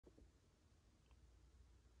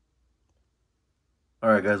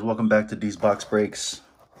Alright guys, welcome back to D's Box Breaks.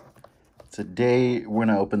 Today we're going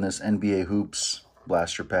to open this NBA Hoops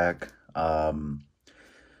Blaster Pack.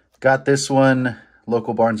 Got this one,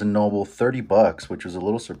 local Barnes & Noble, 30 bucks, which was a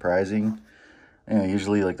little surprising. You know,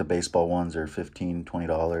 usually like the baseball ones are $15,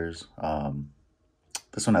 $20.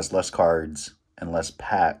 This one has less cards and less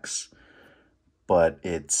packs, but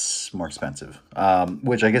it's more expensive,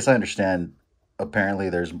 which I guess I understand. Apparently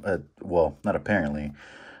there's, well, not apparently,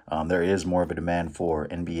 there is more of a demand for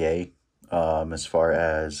NBA as far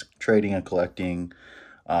as trading and collecting,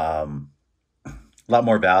 a lot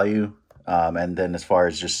more value. And then as far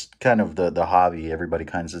as just kind of the hobby, everybody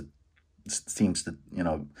kind of seems to,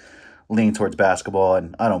 lean towards basketball,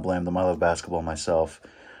 and I don't blame them. I love basketball myself.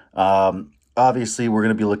 Obviously, we're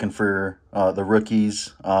going to be looking for the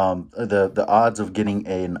rookies. The odds of getting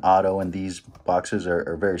an auto in these boxes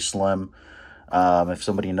are very slim. If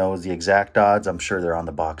somebody knows the exact odds, I'm sure they're on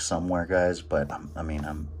the box somewhere, guys. But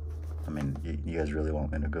you guys really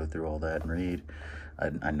want me to go through all that and read?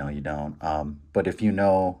 I know you don't. But if you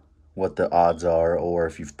know what the odds are, or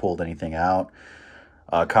if you've pulled anything out,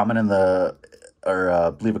 comment in the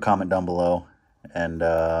leave a comment down below. And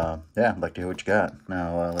yeah, I'd like to hear what you got.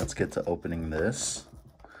 Now let's get to opening this.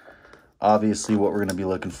 Obviously, what we're going to be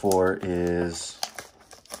looking for is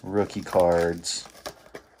rookie cards.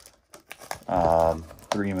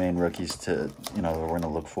 Three main rookies to, we're going to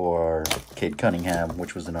look for Cade Cunningham,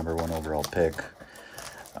 which was the #1 overall pick.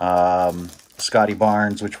 Scotty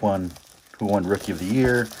Barnes, who won Rookie of the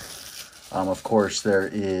Year. Of course, there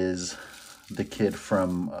is the kid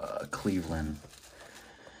from Cleveland,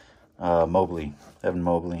 Mobley, Evan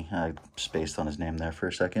Mobley. I spaced on his name there for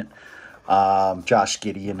a second. Josh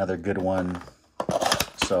Giddey, another good one.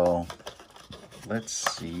 So let's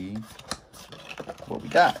see what we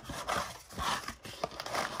got.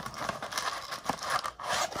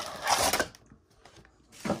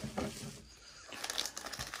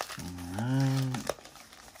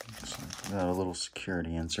 Got a little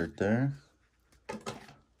security insert there.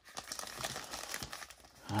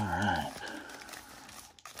 Alright.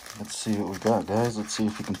 Let's see what we got, guys. Let's see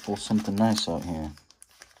if we can pull something nice out here.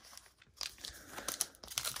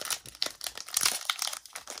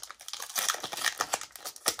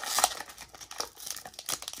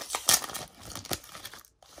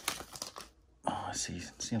 Oh, I see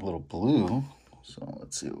a little blue. So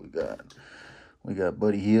let's see what we got. We got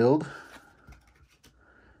Buddy Hield.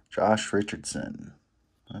 Josh Richardson.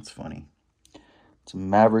 That's funny. It's a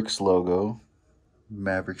Mavericks logo.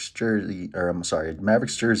 Mavericks jersey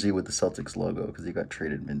with the Celtics logo, because he got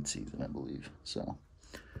traded mid-season, I believe. So,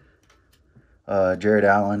 Jared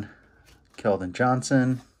Allen, Keldon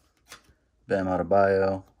Johnson, Bam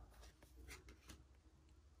Adebayo,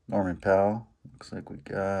 Norman Powell. Looks like we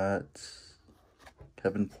got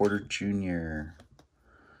Kevin Porter Jr.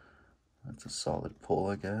 That's a solid pull,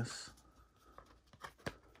 I guess.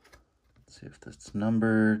 See if that's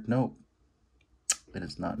numbered. Nope, it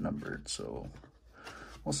is not numbered, so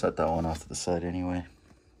we'll set that one off to the side anyway.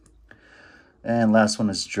 And last one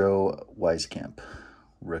is Joe Wieskamp,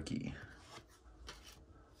 rookie.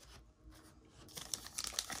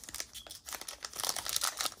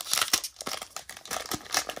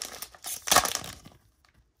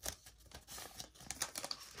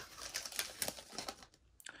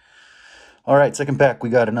 All right, second pack, we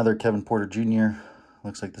got another Kevin Porter Jr.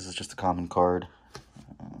 Looks like this is just a common card.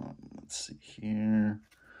 Let's see here.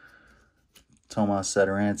 Tomas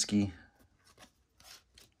Satoransky.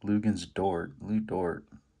 Lou Dort,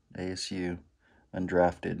 ASU,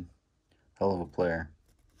 undrafted. Hell of a player.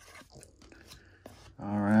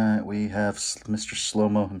 All right, we have Mr.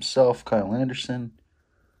 Slow-Mo himself, Kyle Anderson.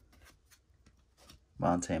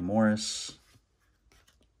 Monte Morris.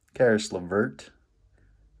 Karis LeVert,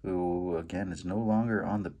 who, again, is no longer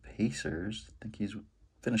on the Pacers. I think he's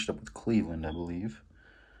finished up with Cleveland, I believe.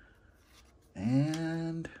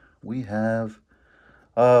 And we have,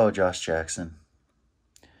 Josh Jackson.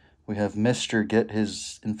 We have Mr. Get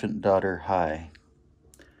His Infant Daughter High.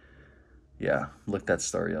 Yeah, look that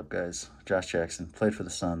story up, guys. Josh Jackson played for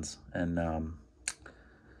the Suns, and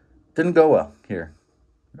didn't go well here.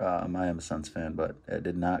 I am a Suns fan, but it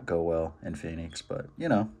did not go well in Phoenix. But, you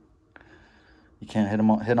can't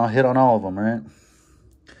hit on all of them, right?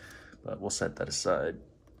 But we'll set that aside.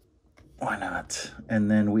 Why not?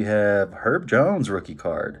 And then we have Herb Jones rookie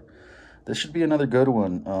card. This should be another good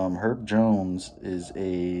one. Herb Jones is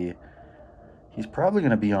he's probably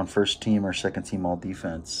going to be on first team or second team all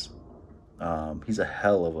defense. He's a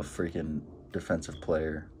hell of a freaking defensive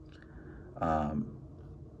player.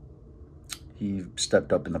 He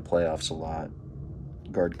stepped up in the playoffs a lot.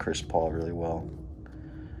 Guard Chris Paul really well.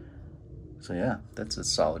 So yeah, that's a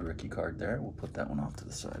solid rookie card there. We'll put that one off to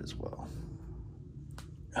the side as well.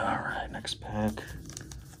 All right, next pack.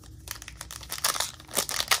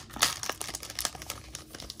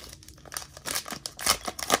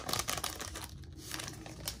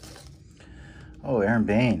 Oh, Aaron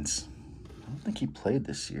Baines. I don't think he played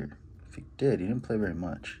this year. If he did, he didn't play very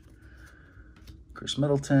much. Chris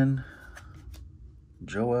Middleton.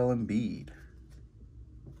 Joel Embiid.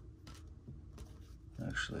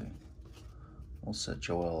 Actually, we'll set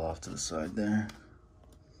Joel off to the side there.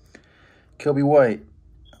 Kobe White.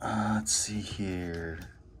 Let's see here.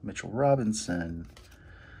 Mitchell Robinson.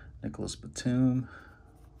 Nicholas Batum.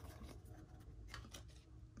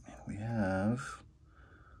 And we have,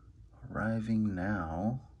 arriving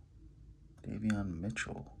now, Davion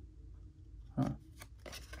Mitchell. Huh.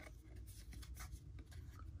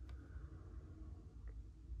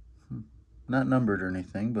 Not numbered or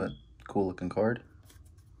anything, but cool looking card.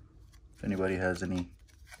 If anybody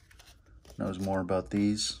knows more about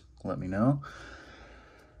these, let me know.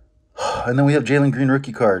 And then we have Jalen Green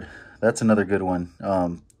rookie card. That's another good one.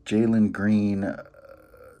 Jalen Green,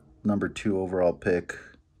 number 2 overall pick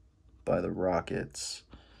by the Rockets.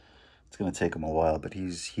 It's going to take him a while, but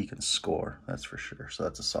he can score, that's for sure. So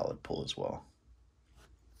that's a solid pull as well.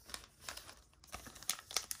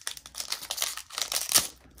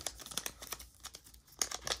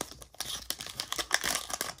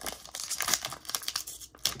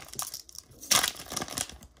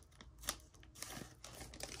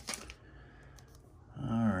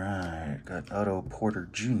 Got Otto Porter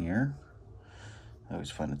Jr. I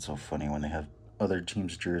always find it so funny when they have other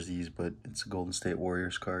teams' jerseys, but it's a Golden State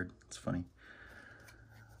Warriors card. It's funny.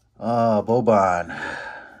 Boban.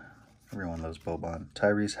 Everyone loves Boban.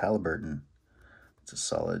 Tyrese Halliburton. It's a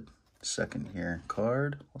solid second year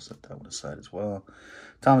card. I'll set that one aside as well.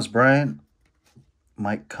 Thomas Bryant.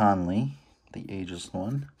 Mike Conley, the ageless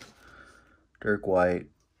one. Dirk White.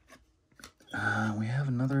 We have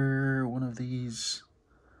another one of these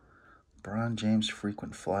LeBron James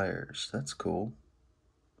frequent flyers. That's cool.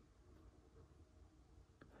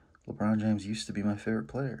 LeBron James used to be my favorite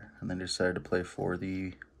player, and then decided to play for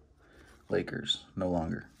the Lakers. No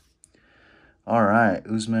longer. All right,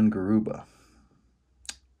 Usman Garuba.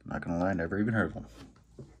 Not gonna lie, never even heard of him.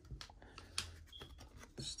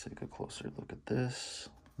 Let's take a closer look at this.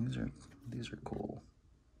 These are cool.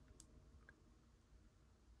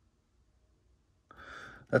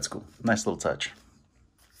 That's cool. Nice little touch.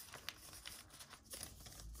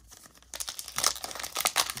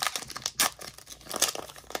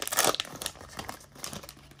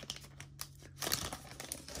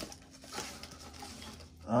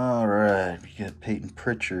 All right, we got Peyton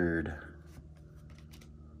Pritchard,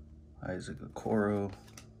 Isaac Okoro,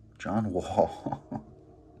 John Wall.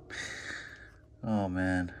 Oh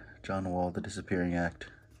man, John Wall, the disappearing act.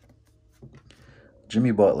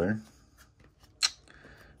 Jimmy Butler.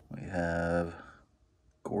 We have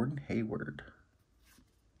Gordon Hayward,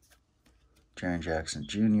 Jaren Jackson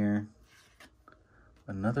Jr.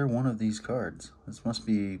 Another one of these cards. This must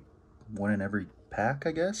be one in every pack,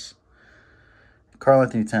 I guess. Karl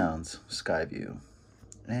Anthony Towns, Skyview.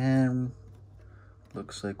 And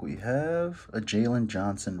looks like we have a Jalen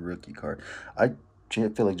Johnson rookie card. I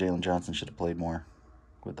feel like Jalen Johnson should have played more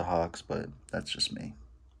with the Hawks, but that's just me.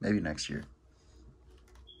 Maybe next year.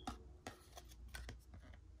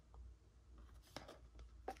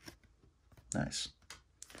 Nice.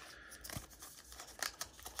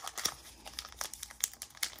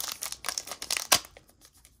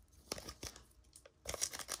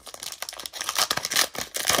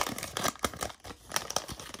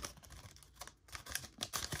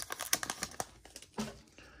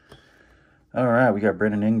 All right, we got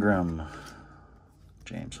Brandon Ingram,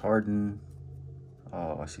 James Harden.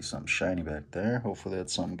 Oh, I see something shiny back there. Hopefully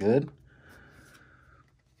that's something good.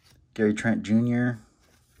 Gary Trent Jr.,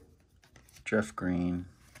 Jeff Green,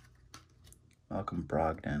 Malcolm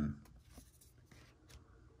Brogdon,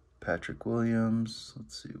 Patrick Williams.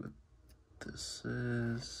 Let's see what this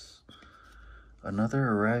is. Another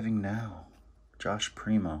arriving now, Josh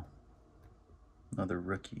Primo, another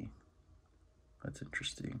rookie. That's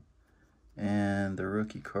interesting. And the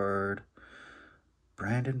rookie card,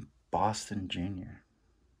 Brandon Boston Jr.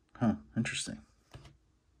 Huh, interesting.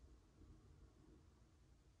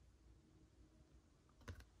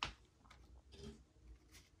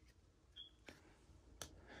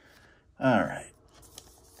 All right.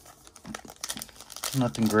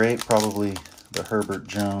 Nothing great. Probably the Herbert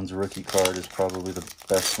Jones rookie card is probably the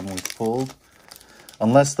best one we've pulled.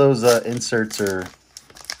 Unless those inserts are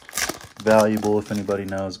valuable. If anybody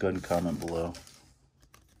knows, go ahead and comment below.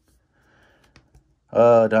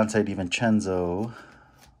 Dante DiVincenzo,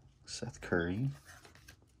 Seth Curry,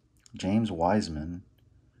 James Wiseman.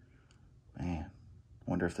 Man,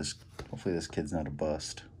 wonder if this, hopefully this kid's not a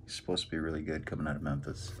bust. He's supposed to be really good coming out of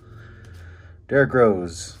Memphis. Derrick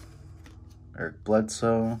Rose, Eric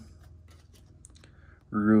Bledsoe,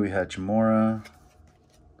 Rui Hachimura.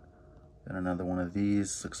 Got another one of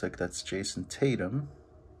these. Looks like that's Jason Tatum.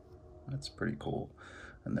 That's pretty cool.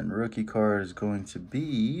 And then rookie card is going to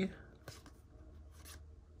be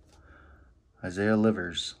Isaiah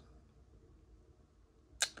Livers.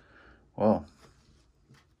 Well,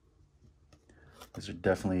 these are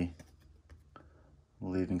definitely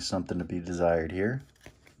leaving something to be desired here.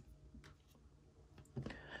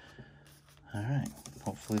 All right.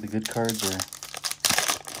 Hopefully the good cards are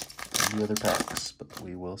in the other packs, but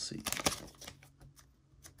we will see.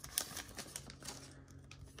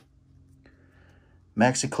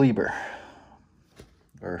 Maxi Kleber,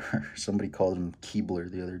 or somebody called him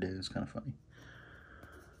Keebler the other day. It was kind of funny.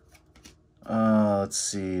 Let's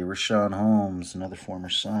see. Rashawn Holmes, another former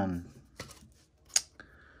Sun.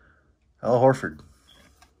 Al Horford.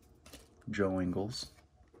 Joe Ingles.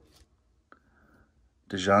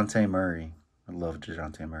 DeJounte Murray. I love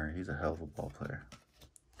DeJounte Murray. He's a hell of a ball player.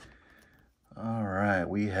 All right.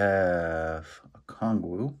 We have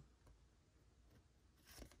Okongwu.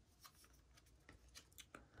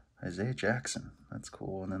 Isaiah Jackson. That's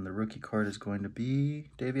cool. And then the rookie card is going to be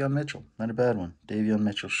Davion Mitchell. Not a bad one. Davion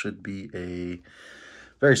Mitchell should be a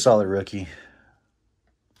very solid rookie.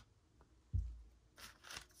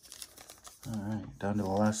 All right, down to the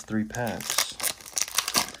last 3 packs.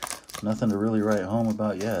 Nothing to really write home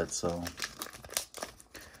about yet, so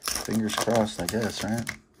fingers crossed, I guess, right?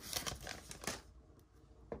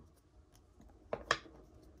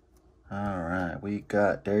 All right, we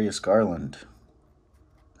got Darius Garland.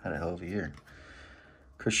 Had a hell of a year.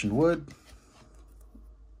 Christian Wood,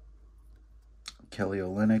 Kelly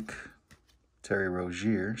Olynyk, Terry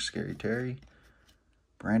Rozier, Scary Terry,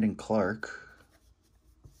 Brandon Clark,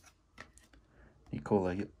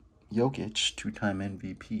 Nikola Jokic, 2-time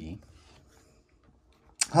MVP.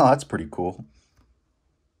 Oh, that's pretty cool.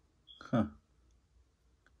 Huh.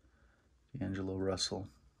 D'Angelo Russell.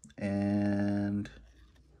 And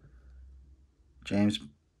James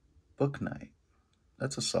Bouknight.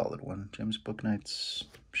 That's a solid one. James Bouknight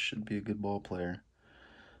should be a good ball player.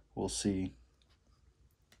 We'll see.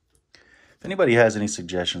 If anybody has any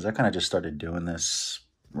suggestions, I kind of just started doing this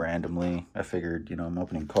randomly. I figured, you know, I'm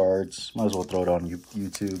opening cards. Might as well throw it on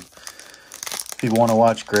YouTube. If people want to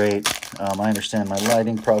watch, great. I understand my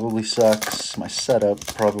lighting probably sucks. My setup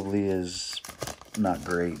probably is not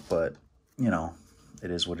great, but, you know, it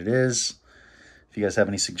is what it is. If you guys have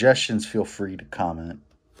any suggestions, feel free to comment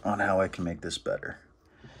on how I can make this better.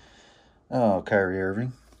 Oh, Kyrie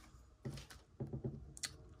Irving.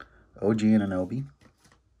 OG Anunoby.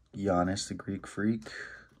 Giannis, the Greek Freak.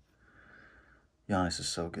 Giannis is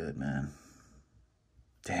so good, man.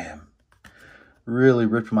 Damn. Really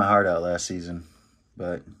ripped my heart out last season,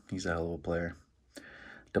 but he's a hell of a player.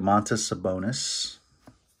 Domantas Sabonis.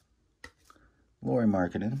 Lauri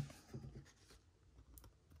Markkanen.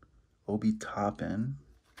 Obi Toppin.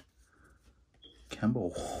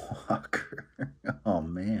 Kemba Walker. Oh,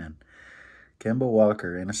 man. Kemba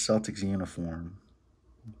Walker in a Celtics uniform.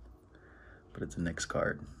 But it's a Knicks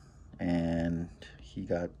card. And he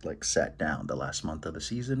got, like, sat down the last month of the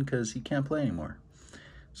season because he can't play anymore.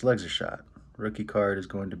 His legs are shot. Rookie card is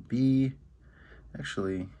going to be,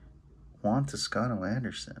 actually, Juan Toscano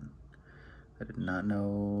Anderson. I did not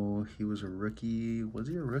know he was a rookie. Was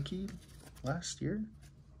he a rookie last year?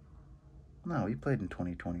 No, he played in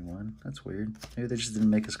 2021. That's weird. Maybe they just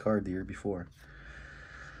didn't make his card the year before.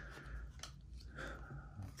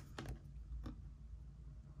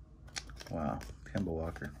 Wow, Kemba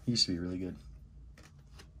Walker. He used to be really good.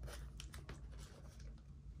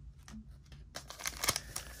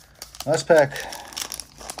 Last pack.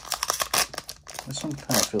 This one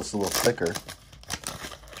kind of feels a little thicker.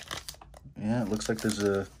 Yeah, it looks like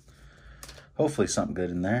there's hopefully something good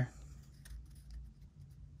in there.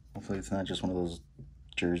 Hopefully it's not just one of those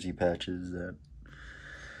jersey patches that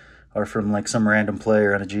are from like some random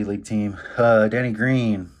player on a G League team. Danny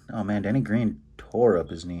Green. Oh man, Danny Green tore up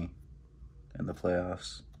his knee in the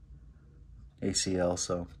playoffs. ACL,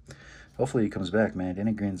 so hopefully he comes back, man.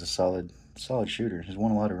 Danny Green's a solid shooter. He's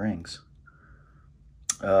won a lot of rings.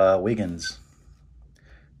 Wiggins.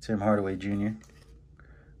 Tim Hardaway Jr.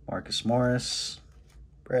 Marcus Morris.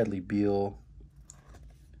 Bradley Beal.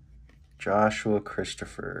 Joshua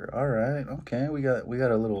Christopher. All right, okay. We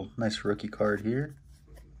got a little nice rookie card here.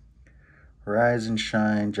 Rise and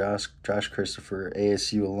shine, Josh Christopher,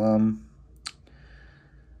 ASU alum.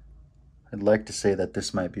 I'd like to say that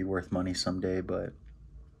this might be worth money someday, but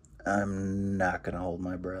I'm not going to hold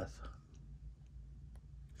my breath.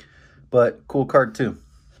 But cool card too.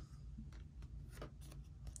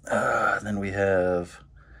 Then we have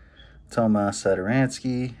Tomas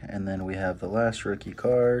Satoransky, and then we have the last rookie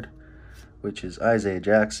card, which is Isaiah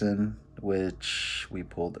Jackson, which we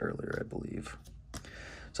pulled earlier, I believe.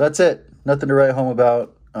 So that's it. Nothing to write home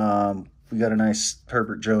about. We got a nice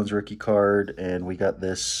Herbert Jones rookie card, and we got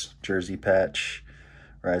this jersey patch,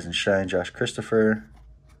 Rise and Shine, Josh Christopher.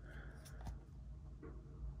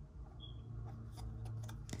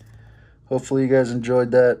 Hopefully you guys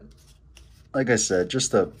enjoyed that. Like I said,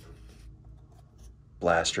 just a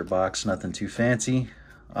blaster box, nothing too fancy.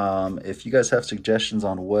 If you guys have suggestions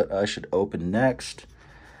on what I should open next,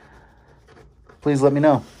 please let me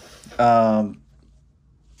know. I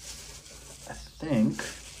think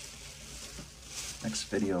next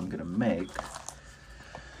video I'm gonna make,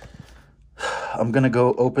 I'm gonna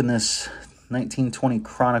go open this 1920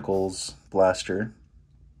 Chronicles blaster.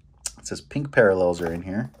 It says pink parallels are in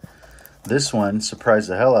here. This one surprised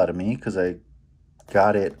the hell out of me because I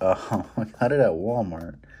got it. I got it at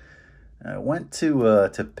Walmart. I went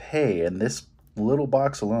to pay, and this little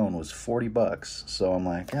box alone was $40. So I'm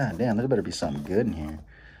like, God damn, there better be something good in here.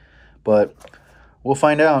 But we'll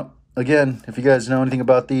find out. Again, if you guys know anything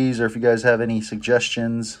about these, or if you guys have any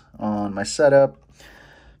suggestions on my setup,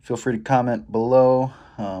 feel free to comment below.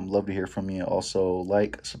 Love to hear from you. Also,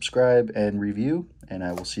 like, subscribe, and review. And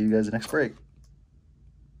I will see you guys next break.